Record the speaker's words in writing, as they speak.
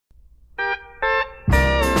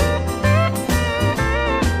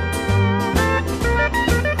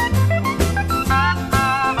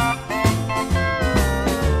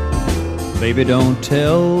Baby, don't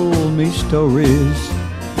tell me stories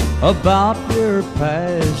about your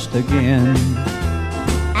past again.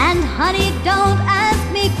 And honey, don't ask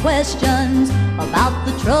me questions about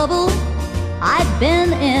the trouble I've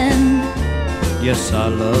been in. Yes, I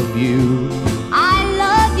love you. I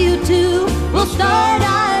love you too. We'll start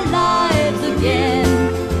our lives again.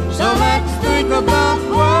 So let's think about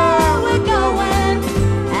where we're going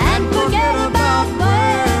and forget about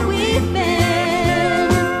where we've been.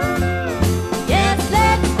 Yes,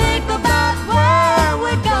 let's think about where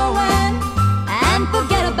we're going and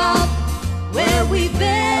forget about where we've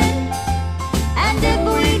been. And if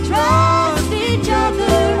we trust each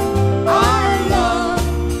other, our love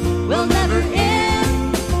will never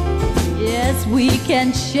end. Yes, we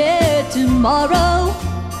can share tomorrow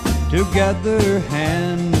together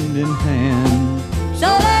hand in hand. So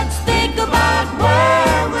let's think about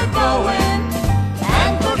where we're going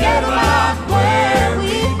and forget about where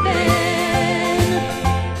we've been.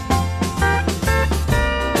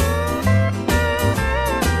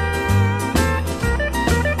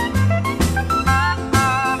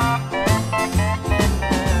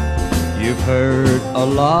 You've heard a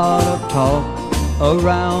lot of talk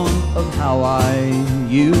around of how I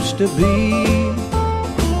used to be.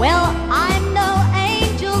 Well, I'm no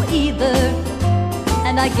angel either,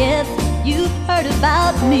 and I guess you've heard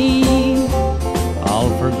about me. I'll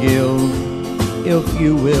forgive if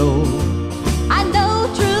you will. I know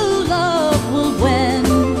true love will win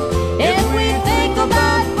if we think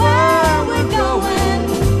about where we're going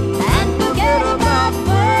and forget about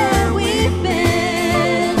where we've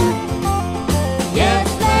been. Yes,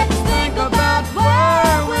 let's think about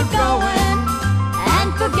where we're going and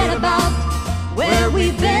forget about where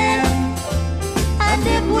we've been. And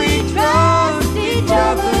if we trust each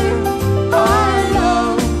other, our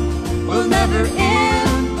love will never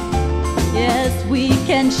end. Yes, we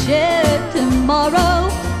can share tomorrow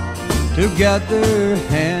together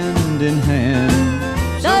hand in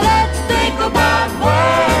hand. So let's think about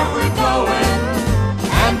where